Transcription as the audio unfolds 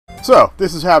So,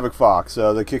 this is Havoc Fox,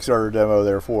 the Kickstarter demo,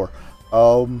 therefore.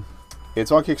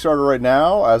 It's on Kickstarter right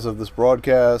now, as of this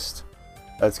broadcast.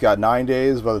 It's got 9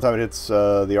 days. By the time it hits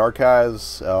the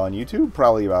archives on YouTube,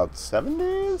 probably about 7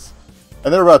 days?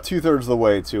 And they're about 2/3 of the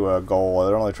way to a goal.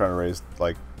 They're only trying to raise,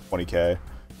 like, 20K.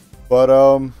 But,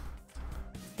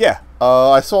 yeah.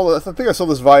 I think I saw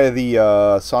this via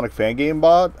the Sonic Fan Game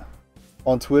bot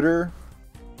on Twitter.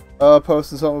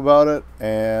 Posting something about it,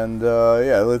 and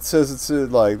yeah, it says it's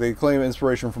like they claim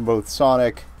inspiration from both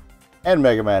Sonic and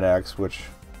Mega Man X, which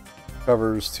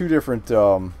covers two different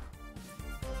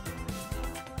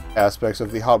aspects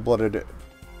of the hot-blooded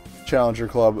Challenger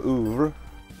Club oeuvre.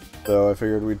 So I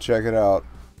figured we'd check it out.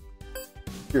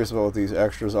 Curious about what these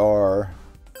extras are,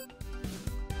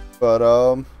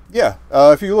 but yeah,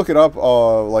 if you look it up,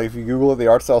 like if you Google it, the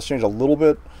art styles change a little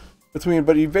bit. But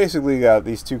you basically got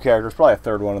these two characters, probably a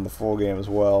third one in the full game as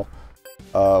well,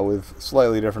 with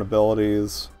slightly different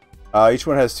abilities. Each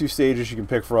one has 2 stages you can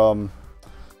pick from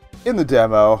in the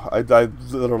demo. I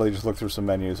literally just looked through some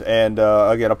menus. And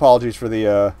again, apologies for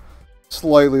the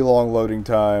slightly long loading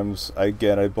times.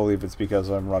 Again, I believe it's because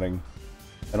I'm running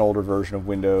an older version of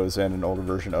Windows and an older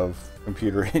version of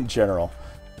computer in general.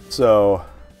 So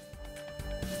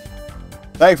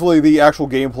thankfully, the actual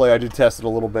gameplay, I did test it a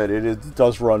little bit. It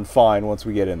does run fine once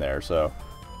we get in there. So,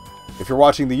 if you're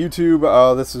watching the YouTube,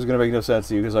 this is going to make no sense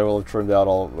to you because I will have trimmed out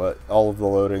all of the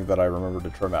loading that I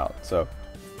remembered to trim out. So,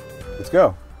 let's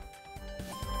go.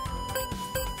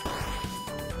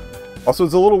 Also,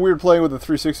 it's a little weird playing with the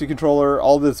 360 controller.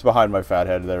 All that's behind my fat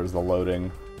head there is the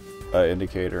loading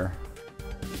indicator.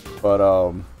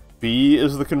 But B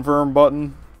is the confirm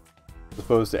button as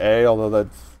opposed to A, although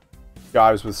that's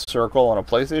jives with circle on a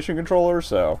PlayStation controller,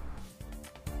 so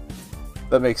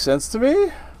that makes sense to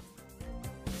me.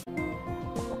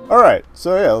 Alright,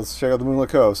 so yeah, let's check out the Moonlit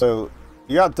Cove. So,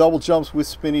 you got double jumps with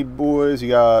spinny boys, you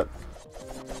got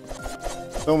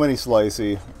so many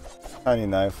slicey, tiny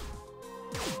knife,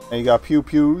 and you got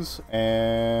pew-pews,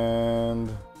 and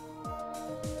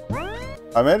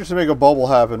I managed to make a bubble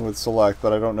happen with select,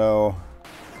 but I don't know.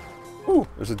 Ooh,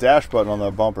 there's a dash button on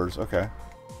the bumpers, okay.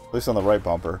 At least on the right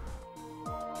bumper.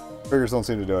 Triggers don't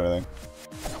seem to do anything.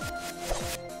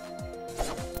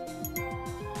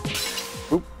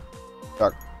 Oop.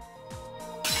 Duck.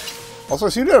 Also, I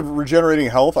seem to have regenerating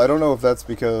health. I don't know if that's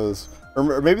because...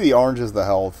 Or maybe the orange is the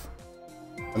health.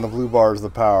 And the blue bar is the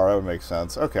power. That would make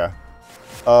sense. Okay.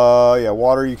 Yeah,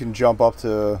 water you can jump up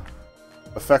to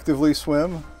effectively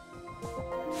swim.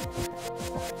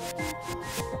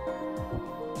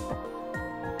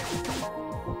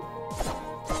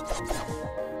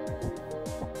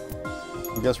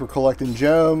 I guess we're collecting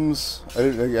gems. I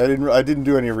didn't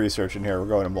do any research in here. We're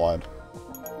going in blind.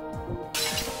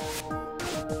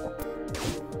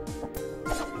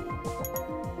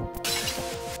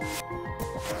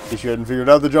 If you hadn't figured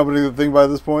out the jumping thing by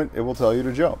this point, it will tell you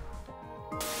to jump.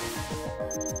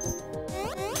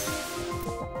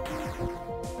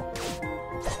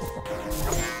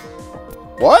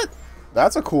 What?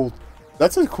 That's a cool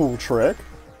trick.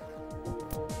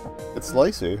 It's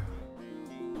Lacey.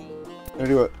 Gonna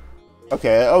do it.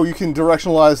 Okay. Oh, you can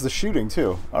directionalize the shooting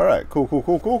too. All right. Cool.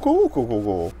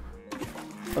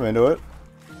 I'm into it.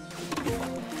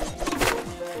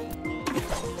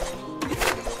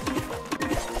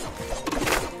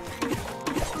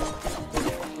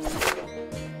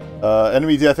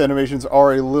 Enemy death animations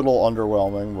are a little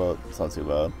underwhelming, but it's not too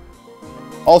bad.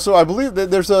 Also, I believe that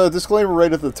there's a disclaimer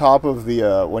right at the top of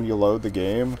the when you load the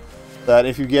game that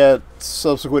if you get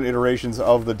subsequent iterations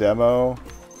of the demo.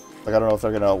 Like, I don't know if they're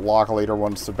going to lock later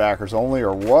ones to backers only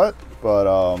or what,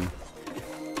 but,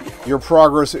 your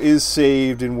progress is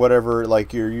saved in whatever,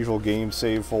 like, your usual game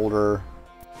save folder,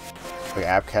 like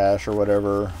app cache or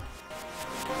whatever,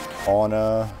 on,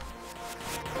 oh,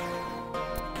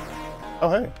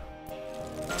 hey.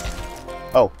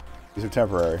 Oh, these are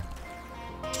temporary.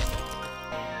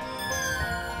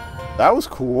 That was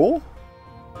cool.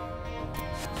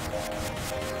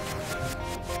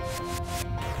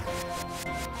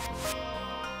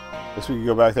 Guess we could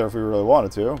go back there if we really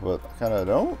wanted to, but I kind of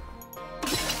don't.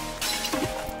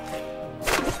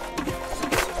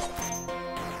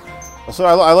 So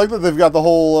I like that they've got the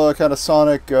whole kind of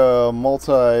Sonic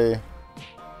multi-tiered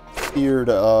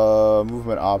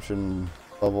movement option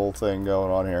level thing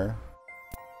going on here.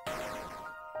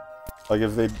 Like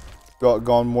if they'd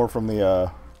gone more from the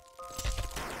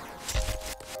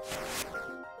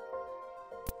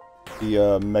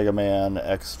Mega Man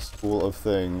X school of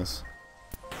things,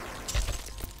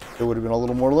 it would have been a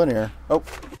little more linear. Oh.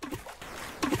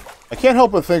 I can't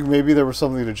help but think maybe there was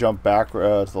something to jump back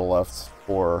to the left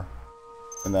for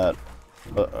in that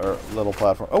Or little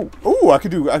platform. Oh, I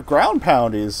could do ground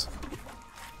poundies.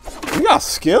 We got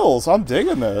skills. I'm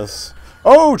digging this.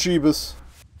 Oh, Jeebus.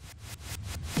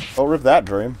 Don't rip that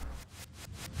dream.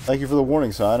 Thank you for the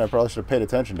warning sign. I probably should have paid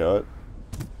attention to it.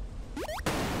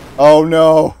 Oh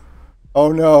no.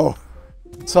 Oh no.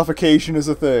 Suffocation is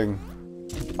a thing.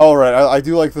 Alright, I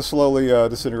do like the slowly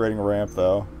disintegrating ramp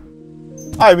though.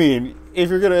 I mean, if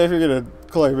you're gonna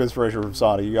collect inspiration from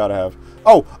Sonic, you gotta have.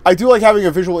 Oh, I do like having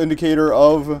a visual indicator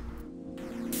of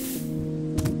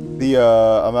the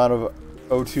amount of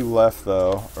O2 left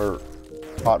though, or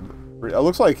hot. It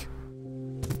looks like.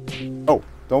 Oh,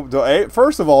 don't. Hey,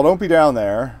 first of all, don't be down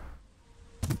there.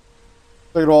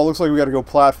 Second of all, it looks like we got to go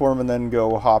platform and then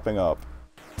go hopping up.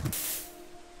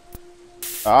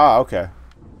 Ah, okay.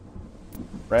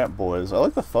 Ramp boys. I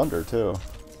like the thunder too,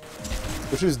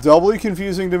 which is doubly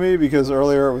confusing to me because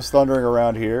earlier it was thundering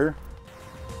around here.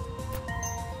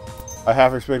 I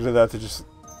half expected that to just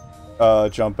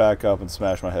jump back up and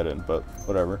smash my head in, but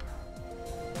whatever.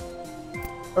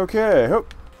 Okay,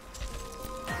 hoop.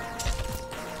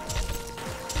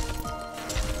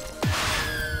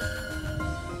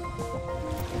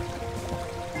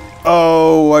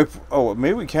 Oh,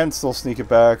 maybe we can still sneak it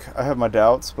back. I have my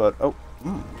doubts, but oh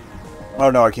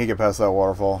no, I can't get past that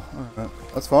waterfall. Right,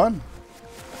 that's fine.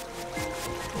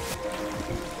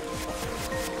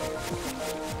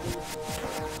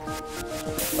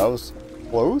 That was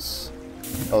close?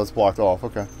 Oh, it's blocked off.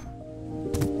 Okay.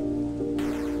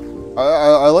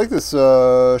 I like this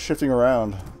shifting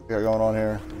around we got going on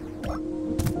here.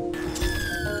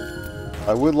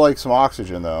 I would like some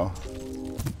oxygen though.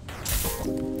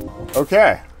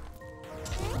 Okay.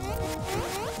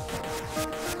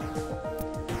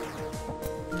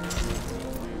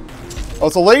 Oh,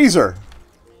 it's a laser.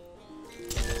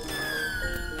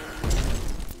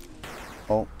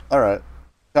 Oh, alright.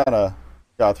 Kinda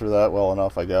got through that well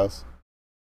enough, I guess.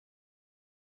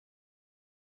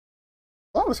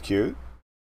 That was cute.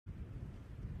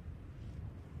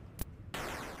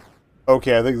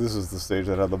 Okay, I think this is the stage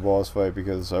that had the boss fight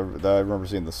because I remember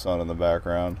seeing the sun in the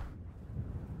background.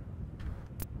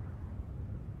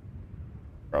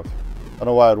 I don't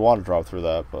know why I'd want to drop through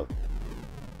that, but...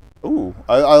 Ooh,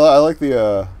 I like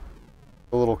the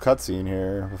little cutscene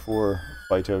here before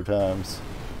Fighto times.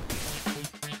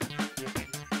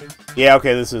 Yeah,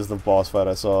 okay, this is the boss fight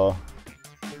I saw.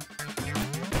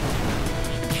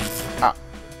 Ah.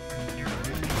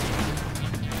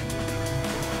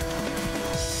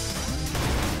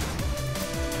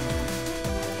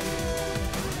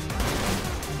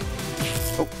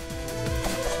 Oh.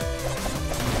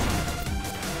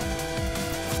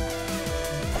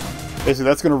 Basically,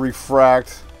 that's going to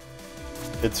refract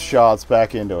its shots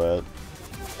back into it.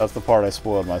 That's the part I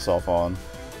spoiled myself on.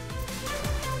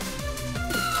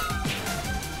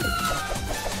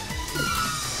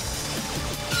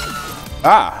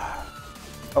 Ah!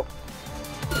 Oh.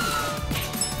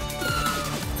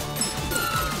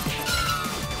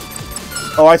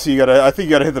 Oh, I see. I think you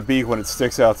gotta hit the beak when it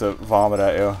sticks out to vomit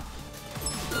at you.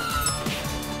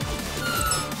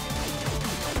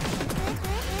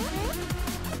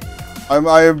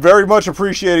 I am very much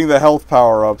appreciating the health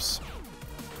power-ups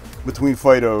between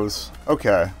Fightos.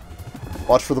 Okay.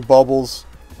 Watch for the bubbles.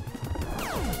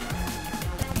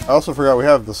 I also forgot we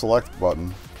have the select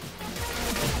button.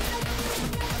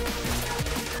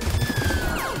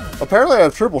 Apparently I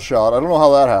have triple shot. I don't know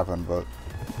how that happened, but...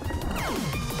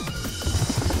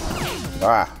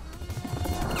 Ah.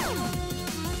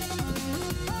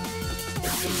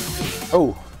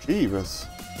 Oh, jeebus.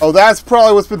 Oh, that's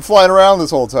probably what's been flying around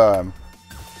this whole time.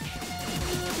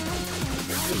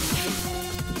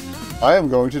 I am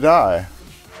going to die.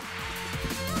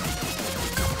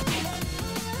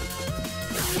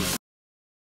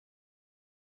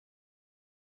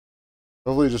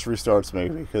 Hopefully it just restarts me,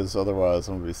 because otherwise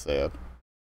I'm going to be sad.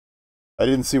 I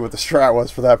didn't see what the strat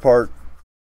was for that part.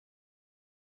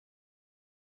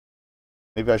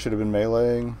 Maybe I should have been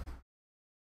meleeing.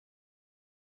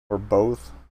 Or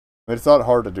both. I mean, it's not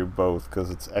hard to do both,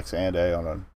 because it's X and A on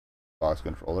a Fox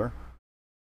controller.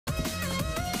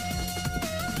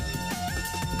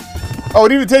 Oh,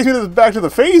 it even takes me back to the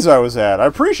phase I was at. I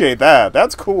appreciate that.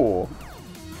 That's cool.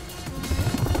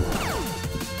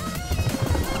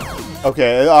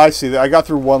 Okay, I see that. I got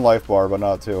through one life bar, but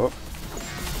not two.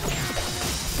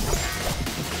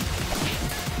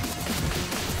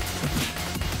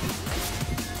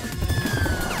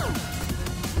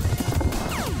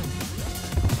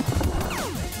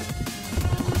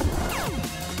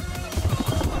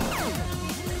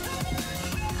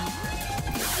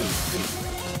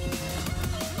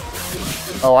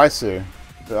 Oh, I see.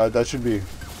 That should be...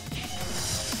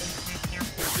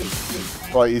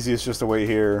 Probably easiest just to wait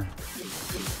here.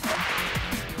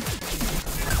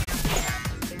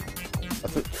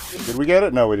 Did we get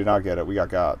it? No, we did not get it. We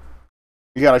got.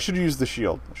 Yeah, I should use the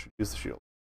shield. I should use the shield.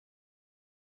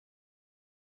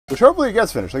 Which hopefully it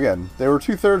gets finished. Again, they were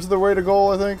 2/3 of the way to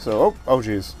goal, I think. So, oh,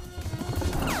 jeez.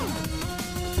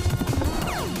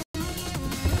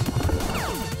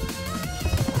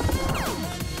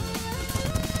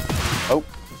 Oh.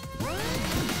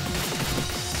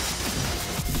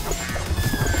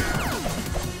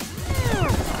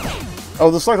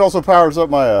 Oh, the select also powers up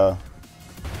my,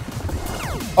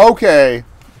 Okay.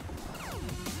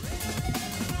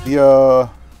 The,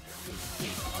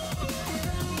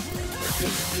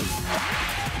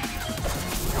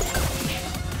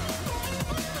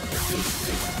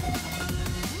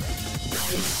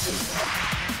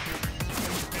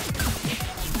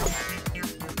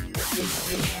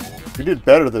 we did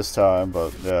better this time,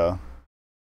 but yeah.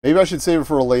 Maybe I should save it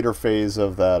for a later phase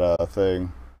of that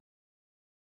thing.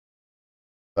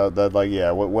 That like,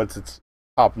 yeah, once it's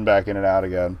popping back in and out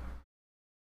again.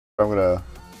 I'm gonna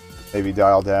maybe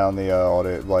dial down the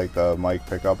audio, like the mic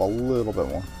pickup a little bit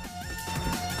more.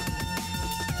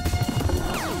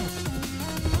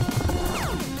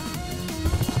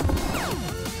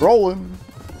 Rolling,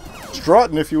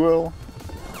 strutting, if you will.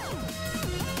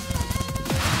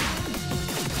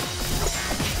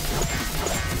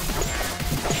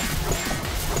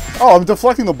 Oh, I'm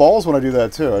deflecting the balls when I do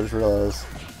that too. I just realized.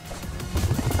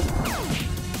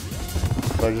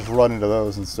 So I just run into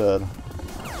those instead.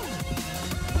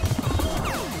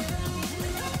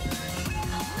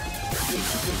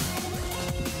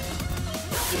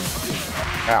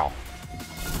 Ow.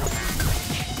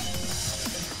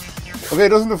 Okay, it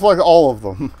doesn't deflect all of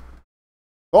them.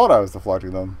 Thought I was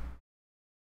deflecting them.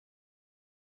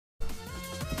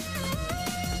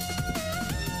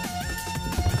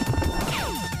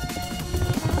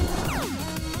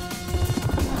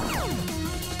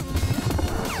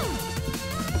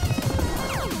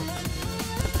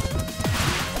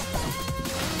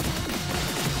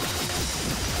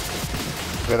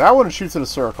 Okay, that one shoots in a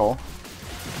circle.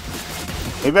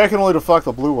 Maybe I can only deflect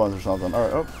the blue ones or something.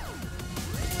 Alright, oh.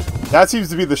 That seems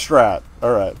to be the strat.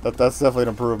 Alright, that's definitely an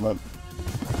improvement.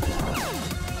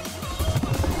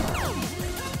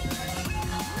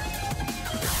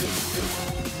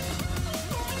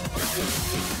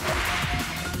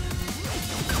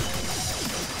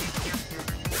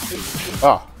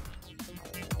 Ah.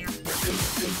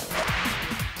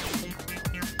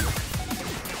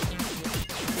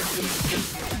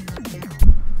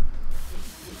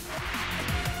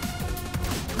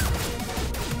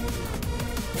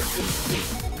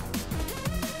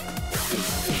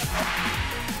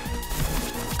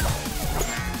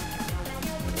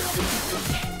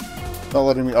 Not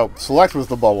letting me... Oh, select was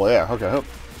the bubble. Yeah, okay.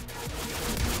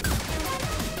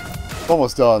 It's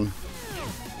almost done.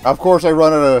 Of course, I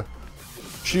run out of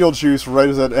shield juice right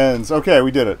as that ends. Okay, we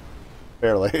did it.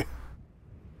 Barely.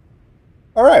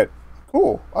 Alright.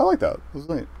 Cool. I like that. This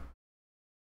was neat.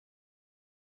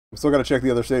 We still gotta check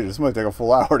the other stages. This might take a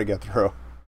full hour to get through.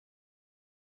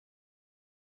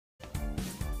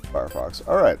 Firefox.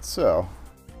 Alright, so...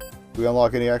 Do we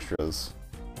unlock any extras?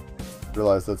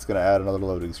 Realize that's going to add another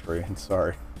loading screen.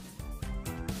 Sorry.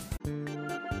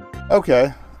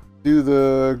 Okay. Do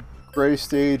the gray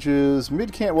stages.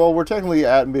 Mid-camp. Well, we're technically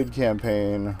at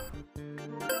mid-campaign.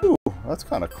 Ooh, that's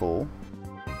kind of cool.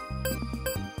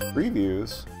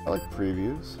 Previews. I like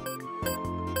previews.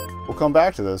 We'll come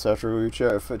back to this after we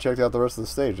checked out the rest of the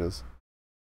stages.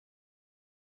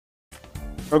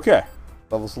 Okay.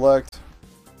 Level select.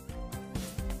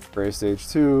 Gray stage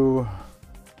 2.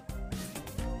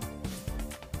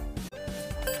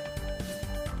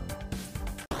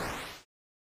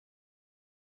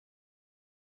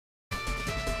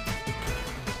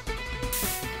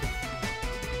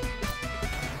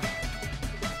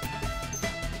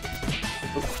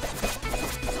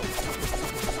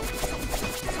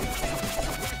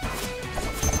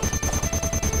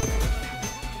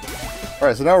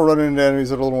 Alright, so now we're running into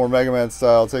enemies that are a little more Mega Man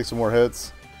style. Take some more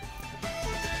hits.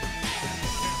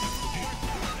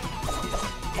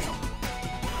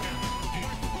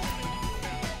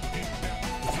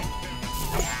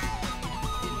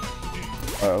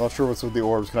 Alright, I'm not sure what's with the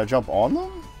orbs. Can I jump on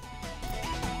them?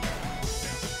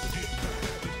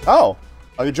 Oh!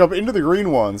 I can jump into the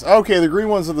green ones. Okay, the green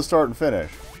ones are the start and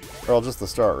finish. Or just the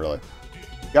start, really.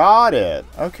 Got it!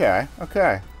 Okay,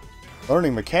 okay.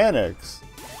 Learning mechanics.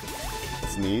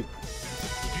 That's neat.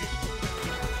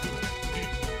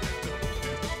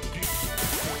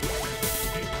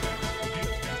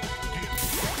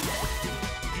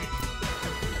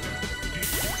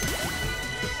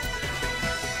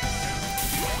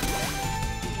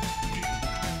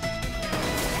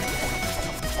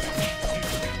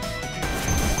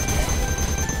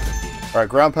 Alright,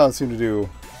 ground pounds seem to do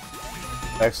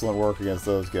excellent work against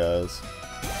those guys.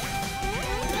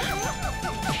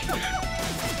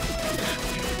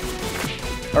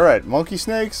 Alright, monkey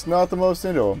snakes, not the most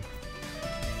into them.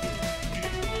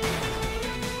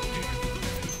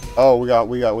 Oh, we got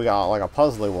like a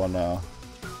puzzly one now.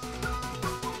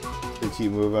 They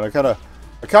keep moving. I kinda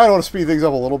want to speed things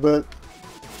up a little bit.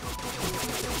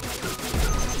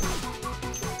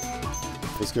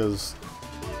 Just because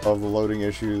of the loading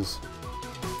issues.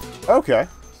 Okay.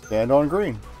 Stand on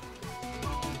green.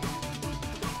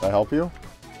 Can I help you?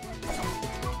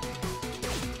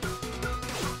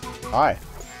 Hi.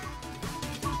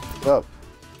 What's up?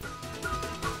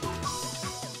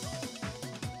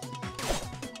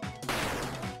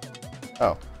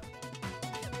 Oh.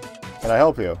 Can I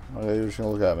help you? You're just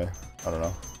gonna look at me. I don't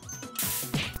know.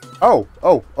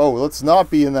 Oh, let's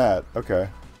not be in that. Okay.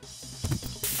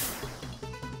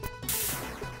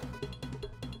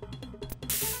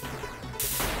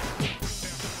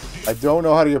 I don't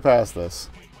know how to get past this.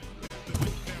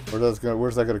 Where's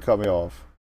that gonna cut me off?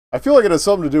 I feel like it has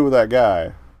something to do with that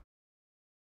guy.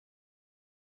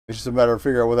 It's just a matter of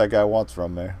figuring out what that guy wants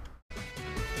from me.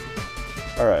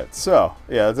 Alright, so,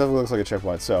 yeah, it definitely looks like a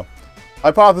checkpoint, so.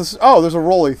 Hypothesis, oh, there's a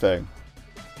rolly thing.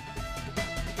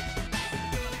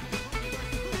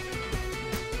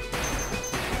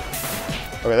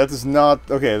 Okay, that does not,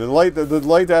 okay, the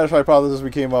light dash hypothesis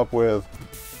we came up with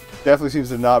definitely seems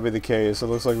to not be the case. It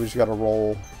looks like we just gotta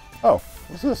roll. Oh,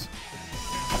 what's this?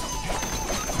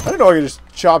 I didn't know I could just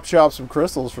chop some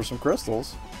crystals for some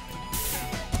crystals.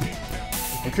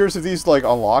 I'm curious if these, like,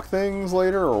 unlock things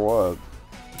later, or what?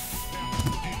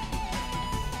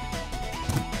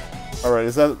 Alright,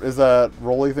 is that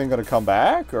rolly thing gonna come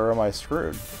back, or am I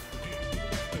screwed?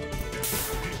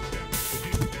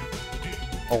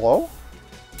 Hello?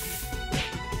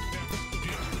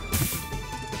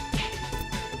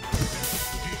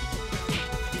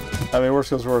 I mean, worst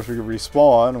comes to worst, we could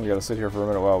respawn. We gotta sit here for a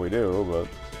minute while we do, but...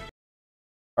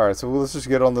 Alright, so let's just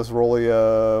get on this rolly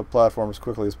platform as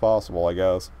quickly as possible, I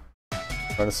guess.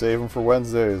 Trying to save them for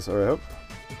Wednesdays. Alright,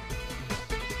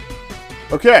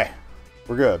 okay!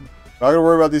 We're good. Not gonna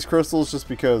worry about these crystals just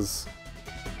because...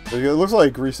 It looks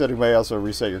like resetting may also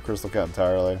reset your crystal count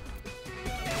entirely.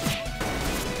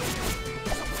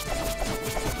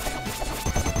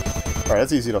 Alright,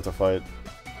 that's easy enough to fight.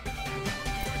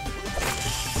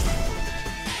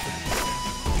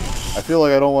 I feel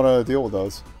like I don't want to deal with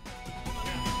those.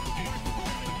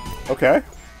 Okay.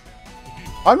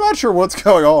 I'm not sure what's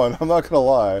going on, I'm not gonna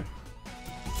lie.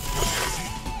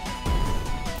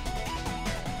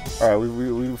 Alright,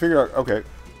 we figured out... Okay.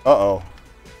 Uh-oh.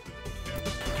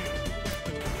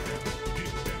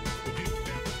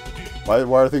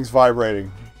 Why are things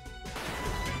vibrating?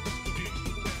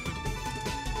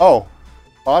 Oh!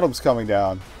 Bottom's coming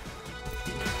down.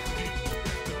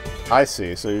 I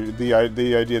see. So the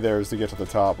idea there is to get to the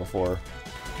top before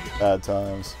bad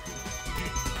times.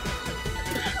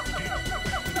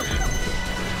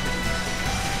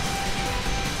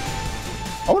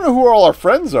 I wonder who all our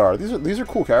friends are. These are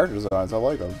cool character designs. I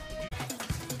like them.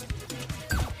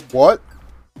 What?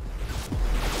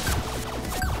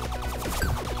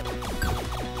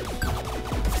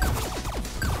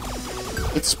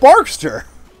 It's Sparkster.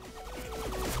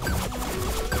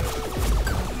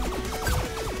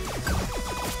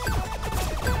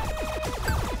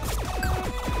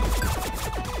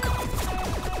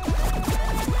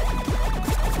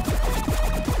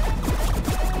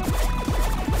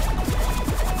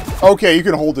 Okay, you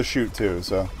can hold the shoot too,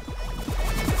 so.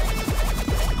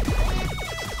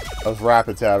 I was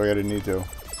rapid tabbing, I didn't need to.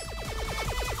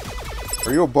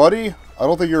 Are you a buddy? I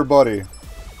don't think you're a buddy.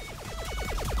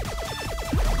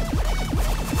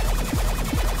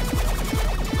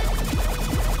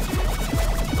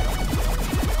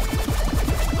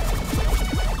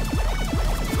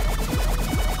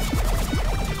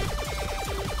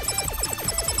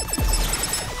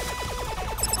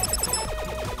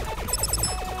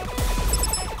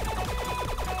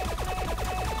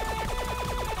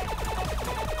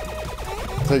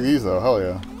 Take these though, hell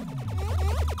yeah.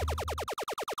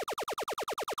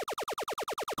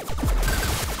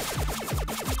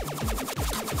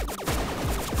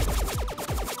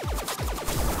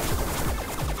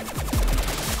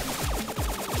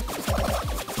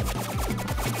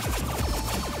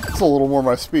 It's a little more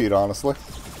my speed, honestly.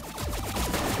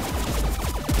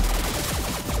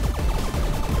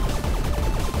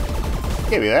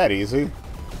 Can't be that easy.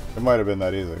 It might have been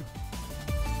that easy.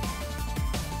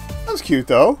 That's cute,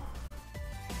 though.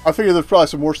 I figure there's probably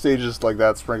some more stages like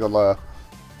that sprinkled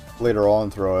later on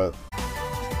through it.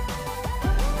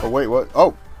 Oh, wait, what?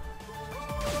 Oh!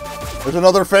 There's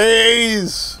another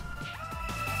phase!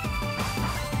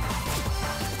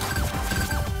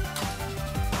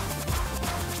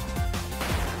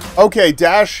 Okay,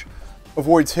 dash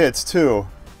avoids hits, too.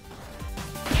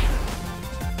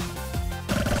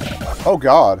 Oh,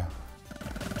 God.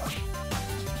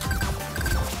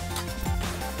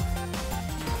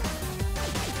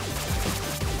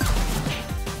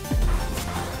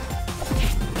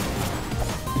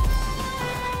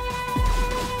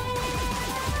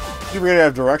 We're gonna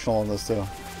have directional on this, too.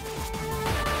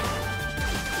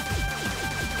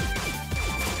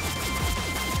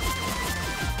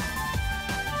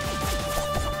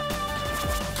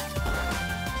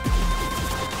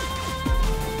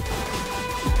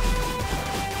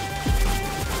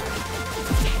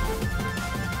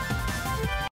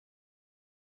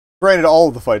 Granted, all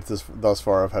of the fights thus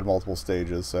far have had multiple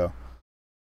stages, so...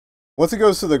 Once it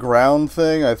goes to the ground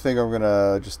thing, I think I'm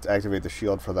gonna just activate the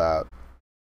shield for that.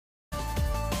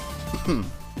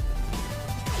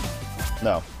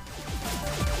 No.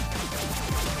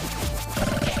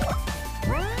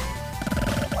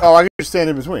 Oh, I can just stand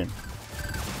in between.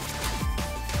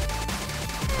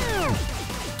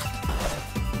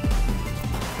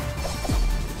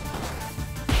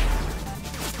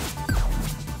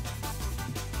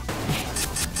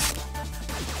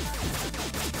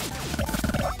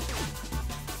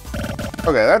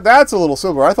 Okay, that's a little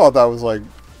simpler. I thought that was like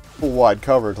full wide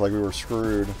coverage, like we were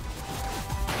screwed.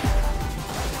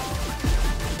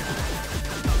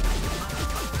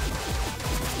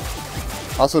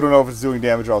 I also don't know if it's doing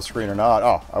damage off screen or not.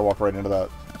 Oh, I walked right into that.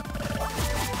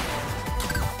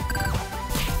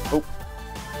 Oh.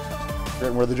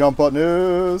 Forgetting where the jump button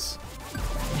is.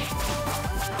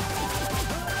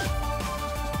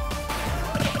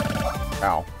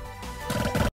 Ow.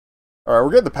 Alright, we're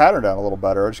getting the pattern down a little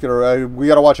better. We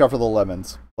gotta watch out for the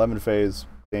lemons. Lemon phase,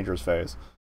 dangerous phase.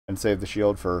 And save the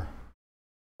shield for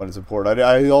when it's important.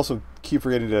 I also keep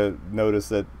forgetting to notice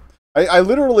that I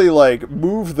literally, like,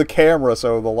 move the camera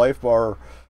so the life bar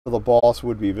for the boss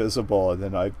would be visible, and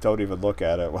then I don't even look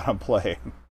at it when I'm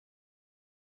playing.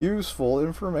 Useful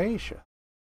information.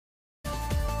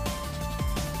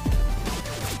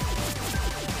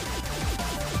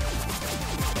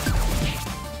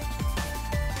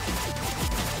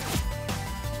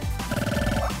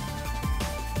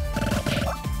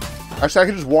 Actually, I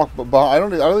can just walk behind. I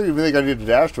don't even think I need to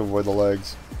dash to avoid the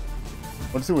legs.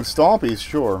 When it's doing stompies,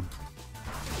 sure.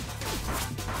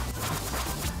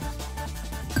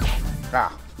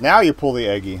 Ah, now you pull the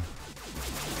eggy.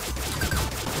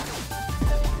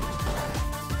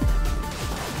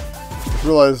 Just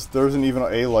realized there isn't even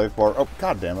a life bar. Oh,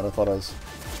 god damn it! I thought I was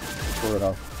sure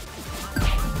enough.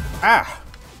 Ah.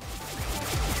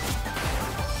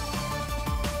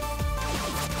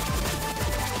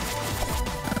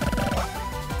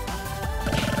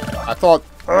 I thought,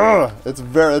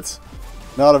 it's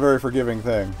not a very forgiving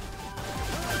thing.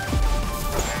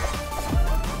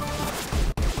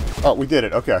 Oh, we did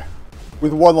it, okay.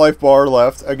 With one life bar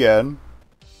left, again.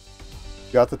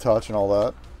 Got the touch and all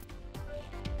that.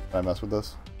 Did I mess with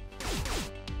this?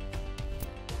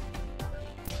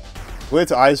 The way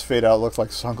its eyes fade out looks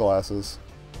like sunglasses.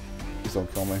 Please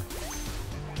don't kill me.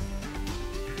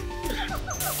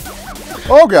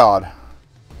 Oh god!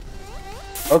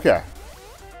 Okay.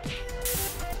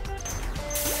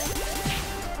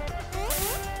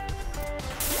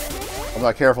 I'm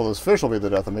not careful, this fish will be the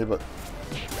death of me, but...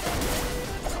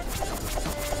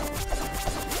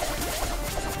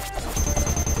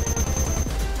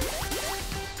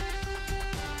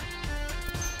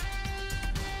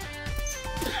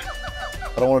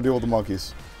 I don't want to deal with the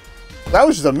monkeys. That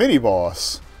was just a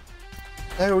mini-boss.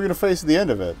 How are we going to face at the end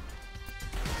of it?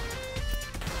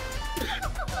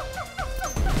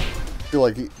 I feel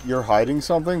like you're hiding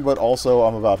something, but also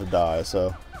I'm about to die,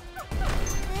 so...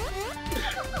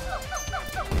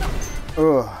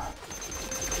 Ugh.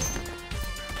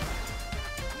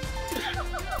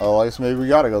 Oh, I guess maybe we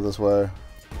gotta go this way.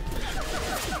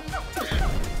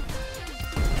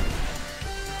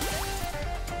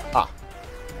 Ah.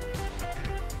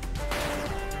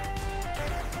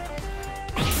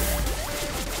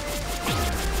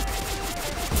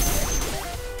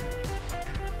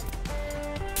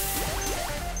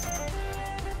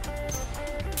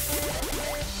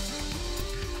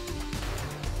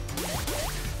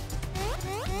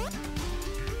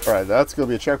 Alright, that's gonna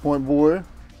be a checkpoint, boy.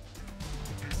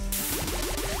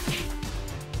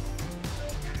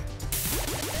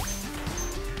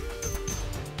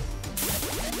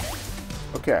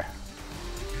 Okay.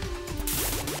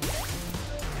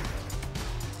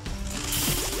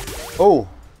 Oh!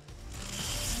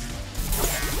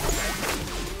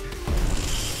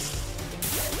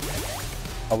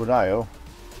 bunDEMOnai.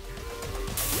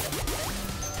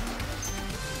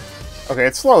 Okay,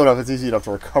 it's slow enough, it's easy enough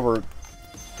to recover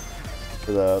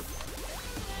for that.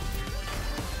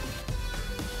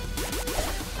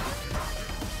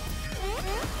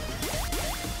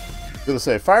 I was gonna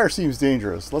say, fire seems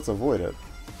dangerous. Let's avoid it.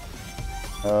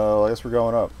 I guess we're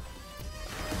going up.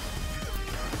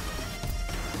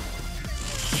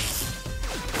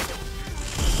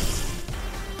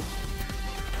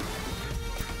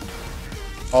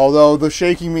 Although the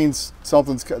shaking means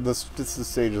something's the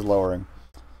stage is lowering.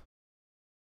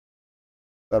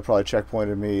 That probably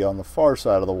checkpointed me on the far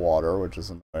side of the water, which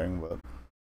is annoying, but.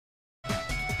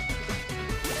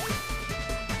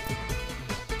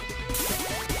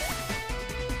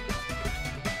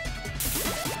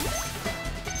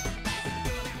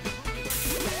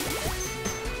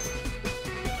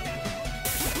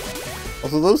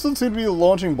 Also, those don't seem to be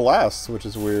launching blasts, which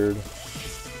is weird.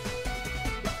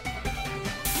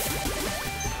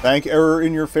 Bank error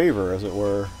in your favor, as it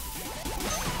were.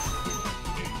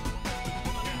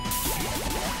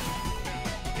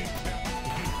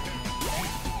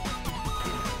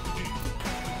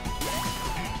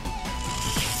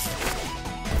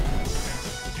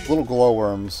 Little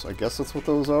glowworms. I guess that's what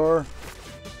those are.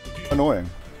 Annoying.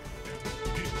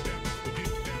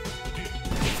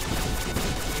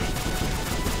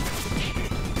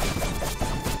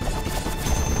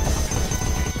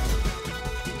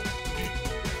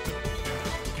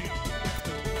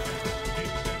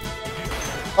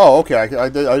 Oh, okay. I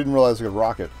didn't realize I could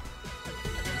rocket.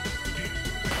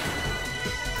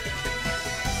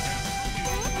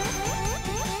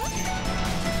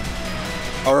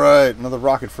 Alright, another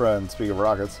rocket friend, speaking of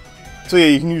rockets. So yeah,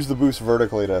 you can use the boost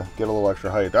vertically to get a little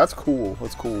extra height. That's cool.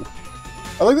 That's cool.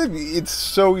 I like that it's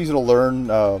so easy to learn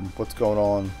what's going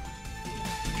on.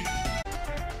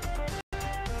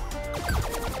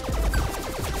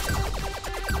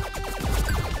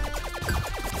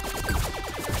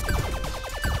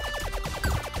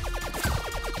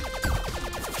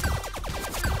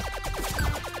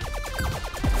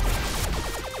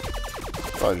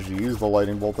 Probably should use the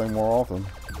lightning bolt thing more often.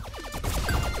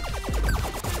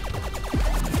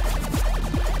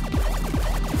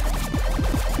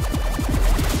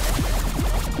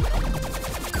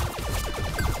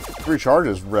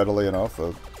 Recharges readily enough,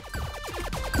 though.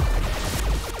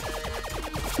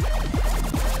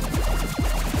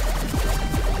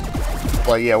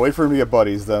 Like, yeah, wait for him to get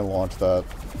buddies, then launch that.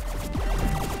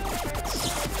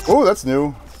 Oh, that's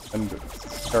new and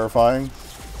terrifying.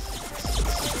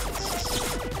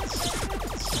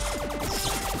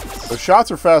 The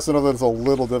shots are fast enough that it's a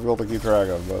little difficult to keep track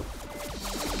of, but...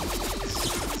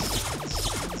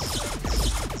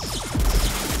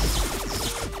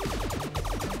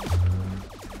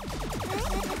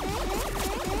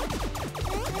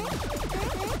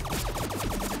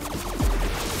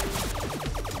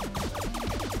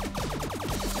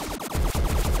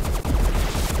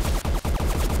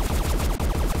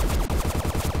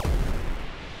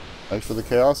 Thanks for the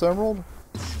Chaos Emerald.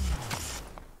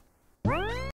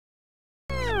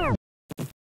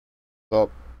 Up.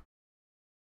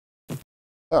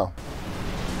 Oh.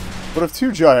 What if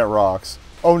two giant rocks?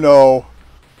 Oh no.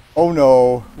 Oh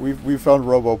no. We found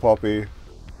Robo Puppy.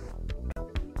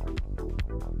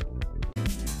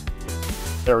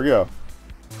 There we go.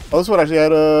 Oh, this one actually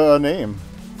had a name.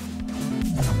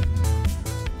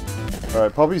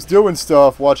 Alright, Puppy's doing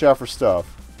stuff. Watch out for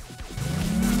stuff.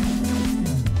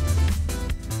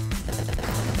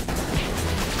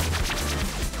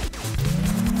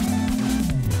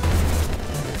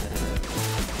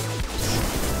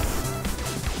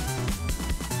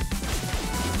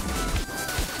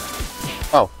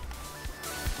 Oh.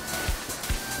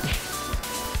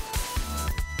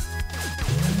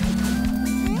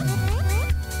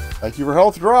 Thank you for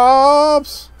health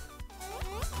drops!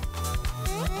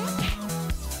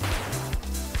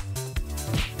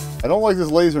 I don't like this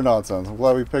laser nonsense. I'm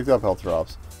glad we picked up health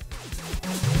drops.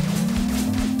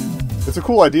 It's a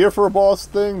cool idea for a boss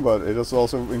thing, but it is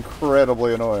also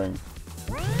incredibly annoying.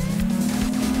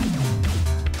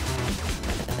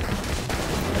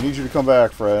 I need you to come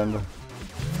back, friend.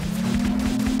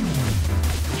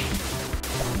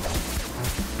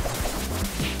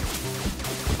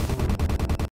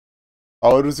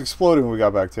 Oh, it was exploding when we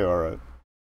got back too, alright.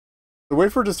 So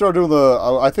wait for it to start doing the...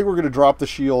 I think we're going to drop the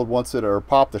shield once it... Or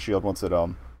pop the shield once it,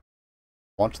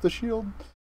 launch the shield?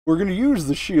 We're going to use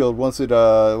the shield once it's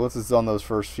done those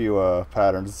first few,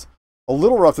 patterns. It's a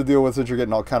little rough to deal with since you're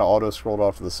getting all kind of auto-scrolled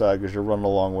off to the side because you're running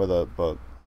along with it, but...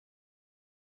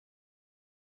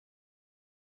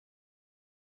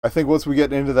 I think once we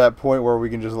get into that point where we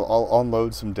can just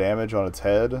unload some damage on its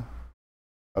head...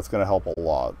 That's going to help a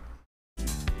lot.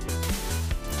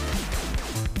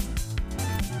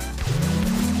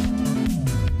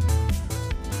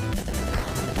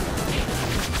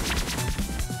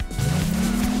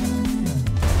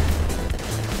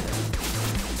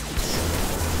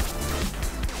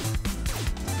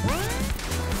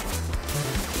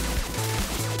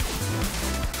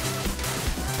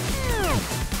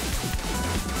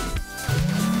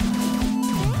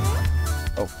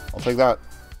 I'll take that.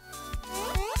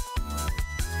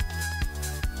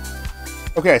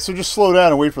 Okay, so just slow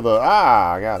down and wait for the...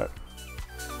 Ah, I got it.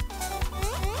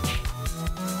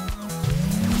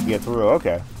 Get through,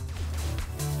 okay.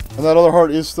 And that other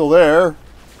heart is still there.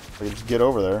 I can just get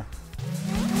over there.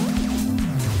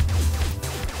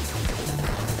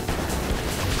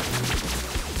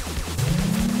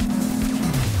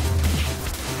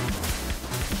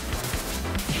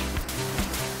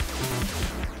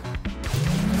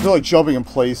 I feel like jumping in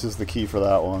place is the key for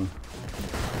that one.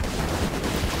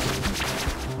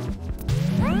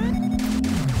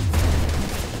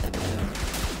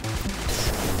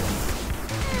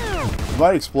 Am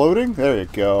I exploding? There you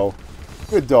go.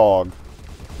 Good dog.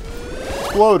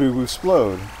 Explode, who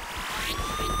explode.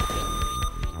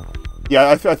 Yeah,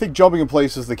 I think jumping in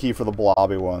place is the key for the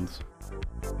blobby ones.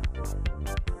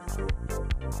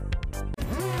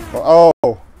 Oh!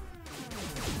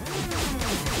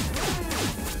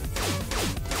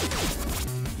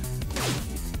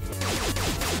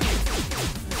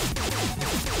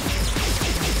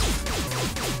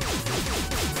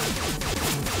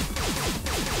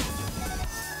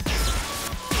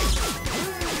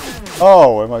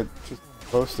 Oh, am I just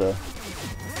supposed to?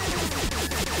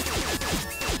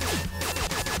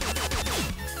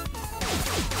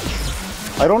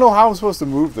 I don't know how I'm supposed to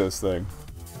move this thing.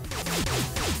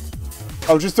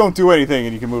 Oh, just don't do anything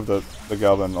and you can move the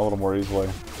gubbin a little more easily.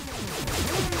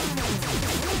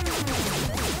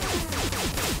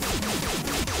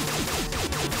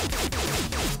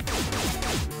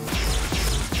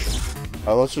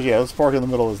 Let's park in the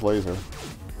middle of this laser.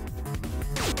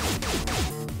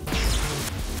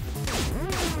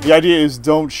 The idea is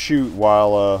don't shoot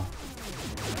while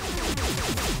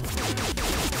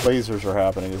lasers are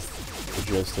happening is the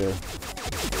gist here.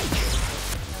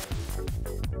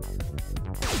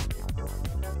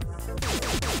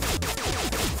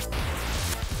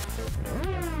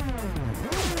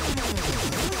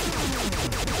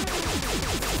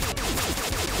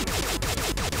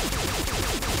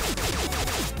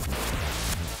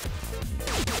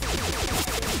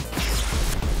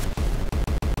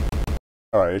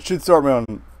 Alright, it should start me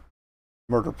on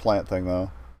murder plant thing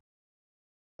though.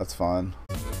 That's fine.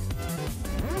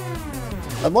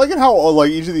 I'm liking how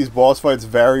like each of these boss fights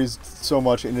varies so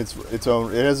much in its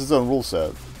own. It has its own rule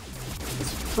set.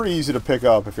 It's pretty easy to pick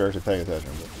up if you're actually paying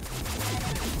attention.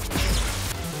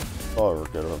 But oh, we're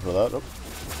good for that. Oh.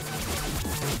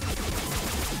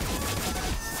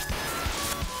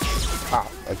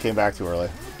 Ah, I came back too early.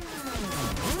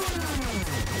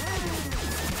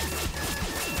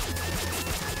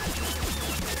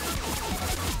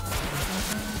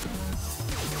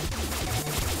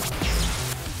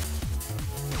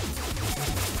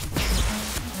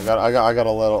 I gotta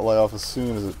let it lay off as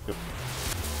soon as it...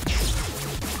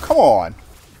 Come on!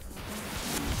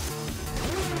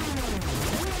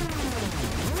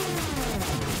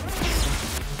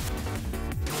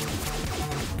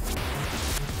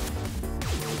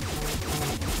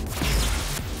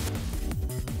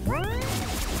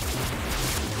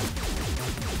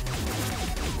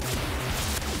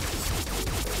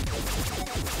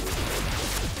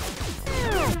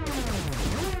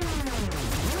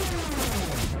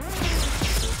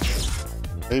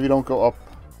 Maybe don't go up.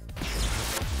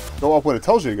 Go up when it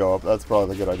tells you to go up. That's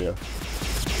probably the good idea.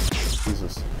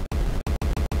 Jesus.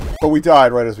 But we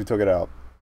died right as we took it out.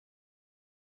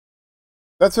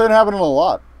 That's been happening a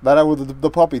lot. That happened with the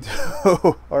puppy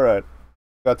too. Alright.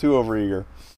 Got too overeager.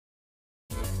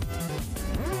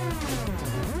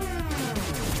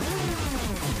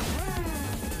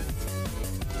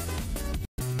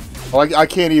 Oh, I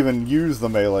can't even use the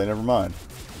melee, never mind.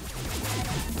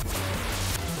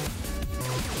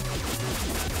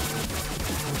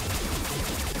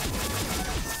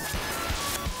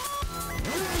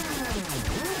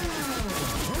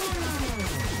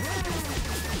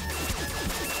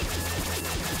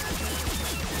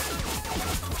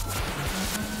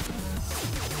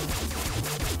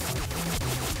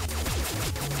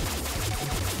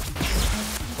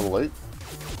 A little late.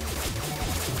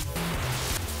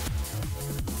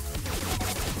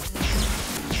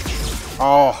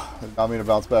 Oh, it got me to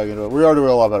bounce back into it. We are doing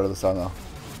a lot better this time, though.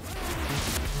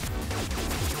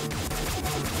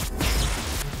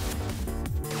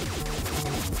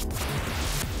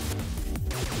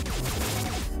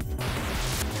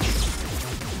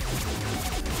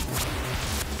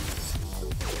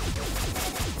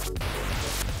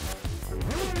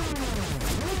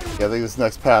 Yeah, I think this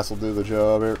next pass will do the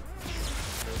job here.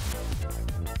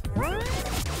 And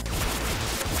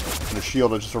the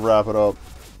shield just to wrap it up.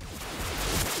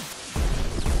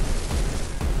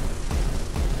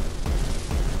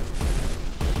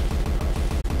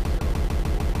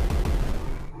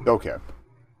 Okay.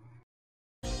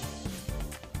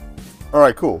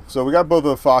 Alright, cool. So we got both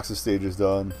of the Fox's stages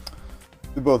done.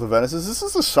 Do both the Venices. This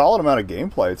is a solid amount of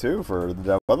gameplay, too, for the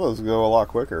demo. I thought it was going to go a lot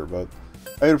quicker, but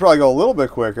I would probably go a little bit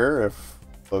quicker if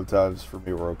load times for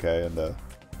me were okay. And,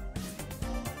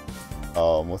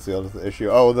 what's the other issue?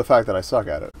 Oh, the fact that I suck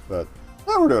at it. But,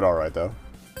 we're doing alright, though.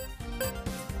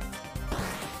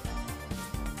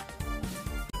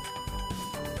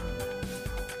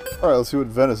 Alright, let's see what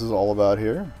Venice is all about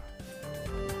here.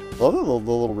 Love the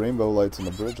little rainbow lights on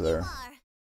the bridge there.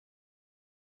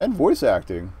 And voice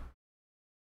acting.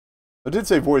 I did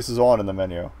say voices on in the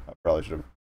menu. I probably should have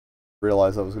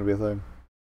realized that was going to be a thing.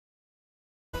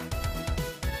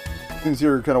 Seems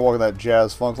you're kind of walking that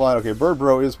jazz funk line. Okay, Bird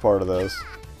Bro is part of this.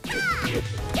 I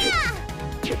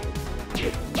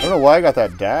don't know why I got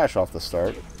that dash off the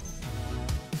start.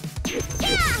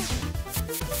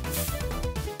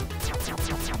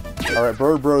 Alright,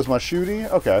 Bird Bro's my shooty.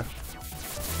 Okay.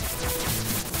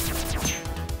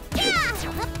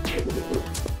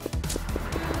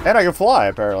 And I can fly,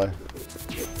 apparently.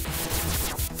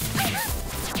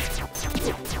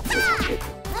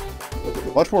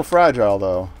 Much more fragile,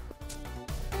 though.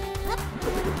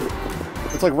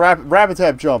 It's like rapid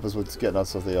tap jump is what's getting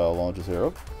us with the launches here.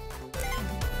 Oh.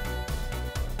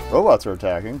 Robots are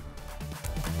attacking.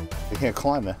 They can't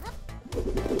climb it.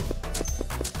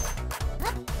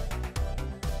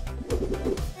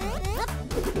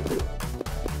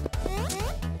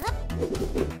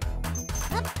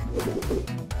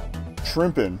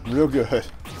 Shrimping, real good.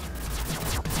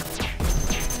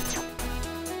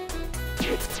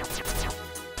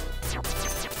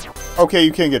 Okay,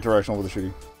 you can get directional with the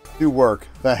shooty. Do work,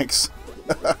 thanks.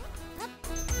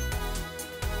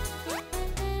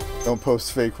 Don't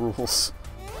post fake rules.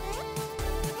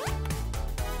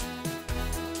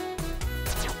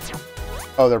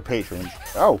 Oh, they're patrons.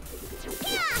 Oh.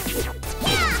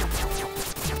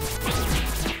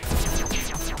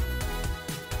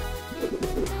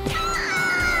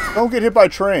 Don't get hit by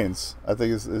trains, I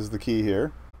think is the key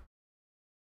here.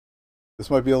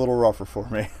 This might be a little rougher for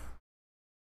me.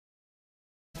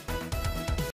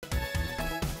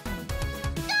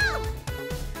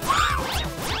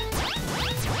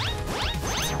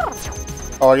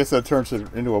 Oh, I guess that turns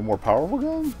it into a more powerful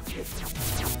gun?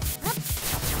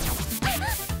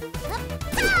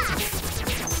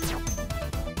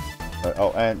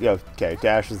 Oh, and yeah, okay,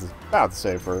 dash is about the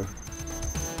same for...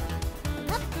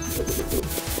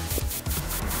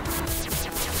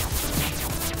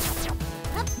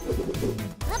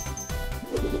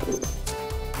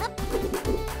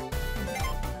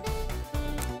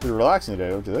 Pretty relaxing today,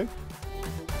 don't you think?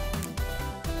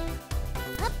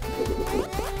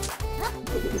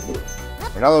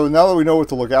 Now that we know what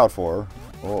to look out for,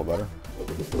 a little better.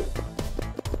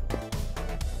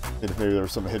 Maybe there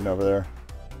was something hidden over there.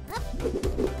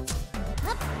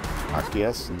 I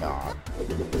guess not.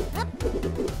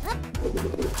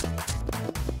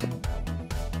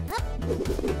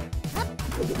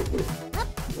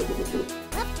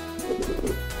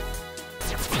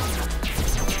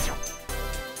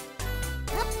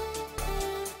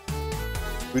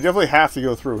 We definitely have to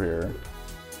go through here.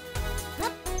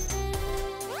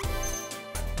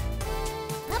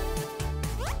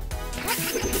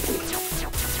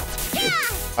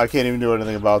 I can't even do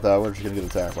anything about that. We're just gonna get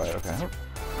attacked by it. Okay.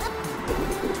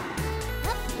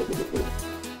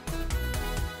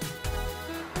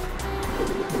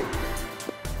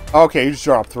 Okay, you just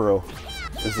drop through.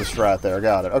 Is the strat there?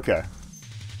 Got it. Okay.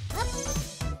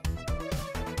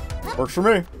 Works for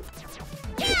me.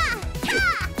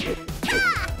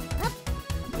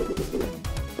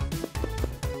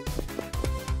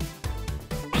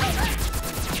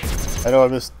 I know I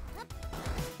missed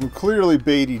some clearly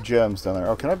baity gems down there.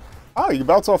 Oh, can I? Oh, you can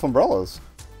bounce off umbrellas.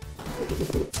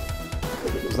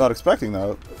 Was not expecting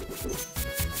that.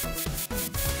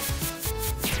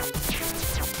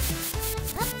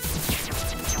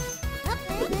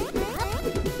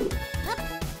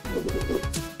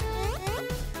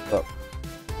 Oh,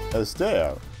 let's stay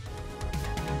out.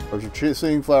 Birds are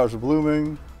chasing, flowers are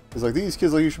blooming. It's like these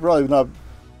kids, like you should probably not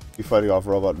be fighting off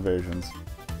robot invasions.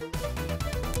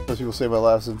 Most people say my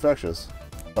laugh is infectious.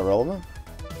 Not relevant?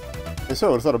 Hey,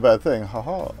 so it's not a bad thing.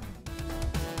 Haha.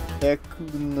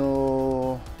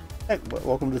 Techno.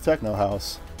 Welcome to Techno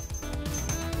House.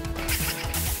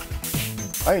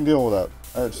 I ain't dealing with that.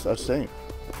 I just ain't.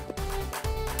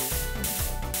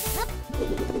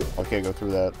 I can't go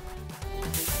through that.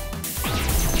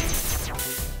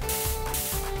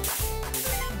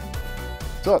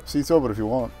 What's up? Seat's open if you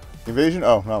want. Invasion?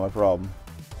 Oh, not my problem.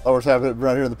 Flowers have it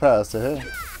around here in the past. Hey.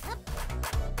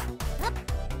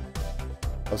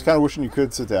 I was kind of wishing you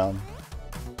could sit down.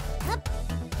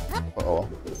 Uh-oh.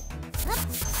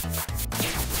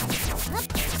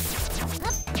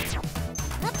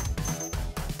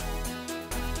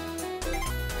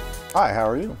 Hi, how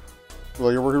are you?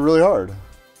 Well, you're working really hard.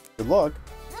 Good luck.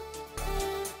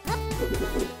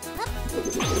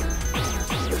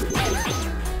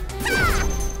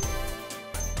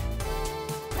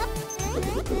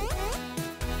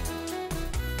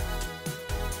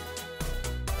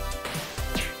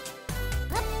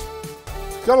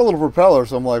 It's got a little propeller,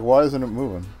 so I'm like, why isn't it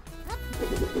moving?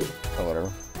 Oh,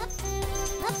 whatever.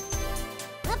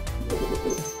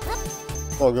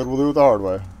 All good, we'll do it the hard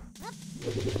way.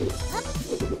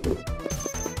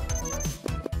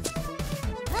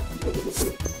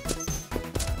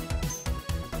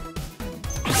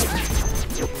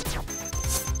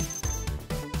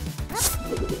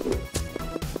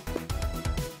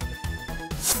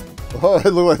 Oh,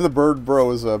 it looked like the bird bro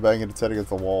is banging its head against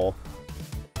the wall.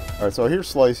 Alright, so I hear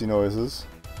slicey noises.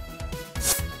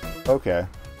 Okay.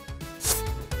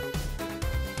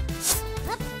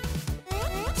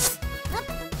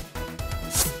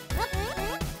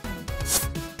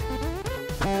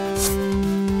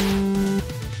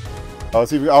 Oh,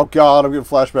 it's even, oh god, I'm getting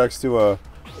flashbacks to oh,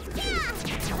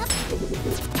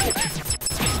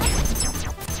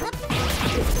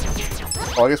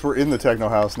 I guess we're in the techno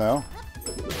house now.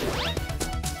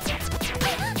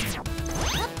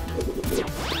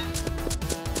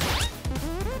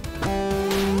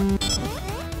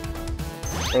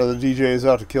 Oh, the DJ is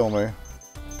out to kill me.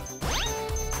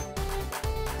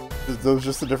 Is those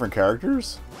just the different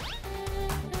characters?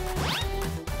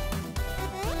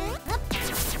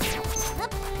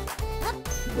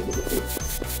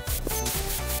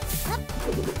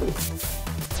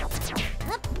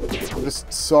 I'm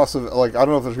just sus of, like, I don't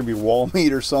know if there's gonna be wall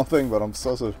meat or something, but I'm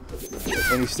sus of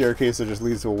any staircase that just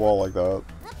leads to a wall like that.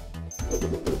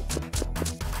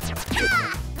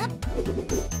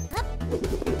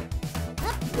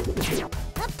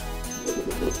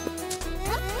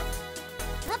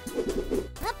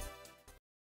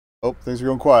 Oh, things are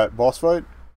going quiet. Boss fight?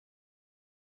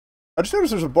 I just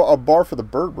noticed there's a bar for the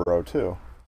bird bro, too.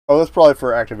 Oh, that's probably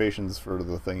for activations for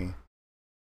the thingy.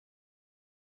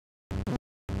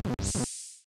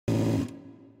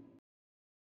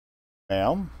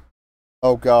 Ma'am?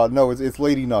 Oh god, no, it's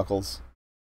Lady Knuckles.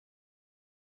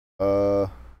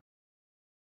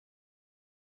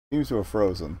 Seems to have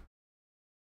frozen.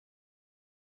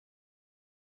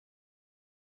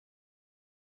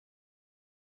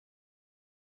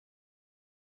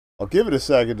 I'll give it a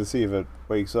second to see if it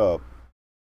wakes up.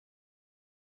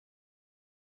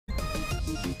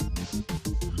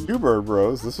 Two bird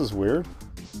bros, this is weird.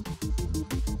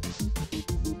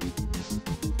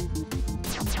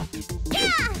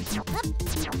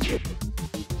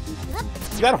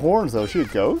 She got horns though, she a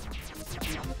goat?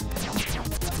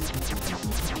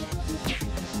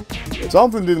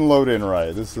 Something didn't load in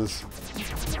right. This is...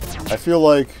 I feel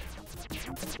like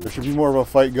there should be more of a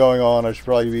fight going on. I should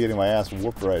probably be getting my ass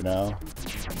whooped right now.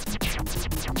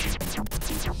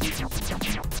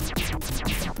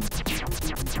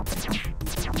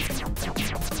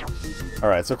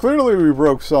 Alright, so clearly we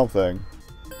broke something.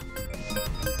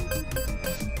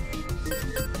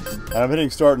 And I'm hitting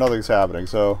start, nothing's happening,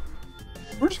 so...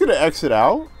 We're just gonna exit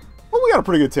out? Well, we got a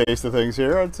pretty good taste of things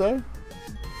here, I'd say.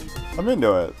 I'm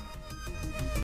into it.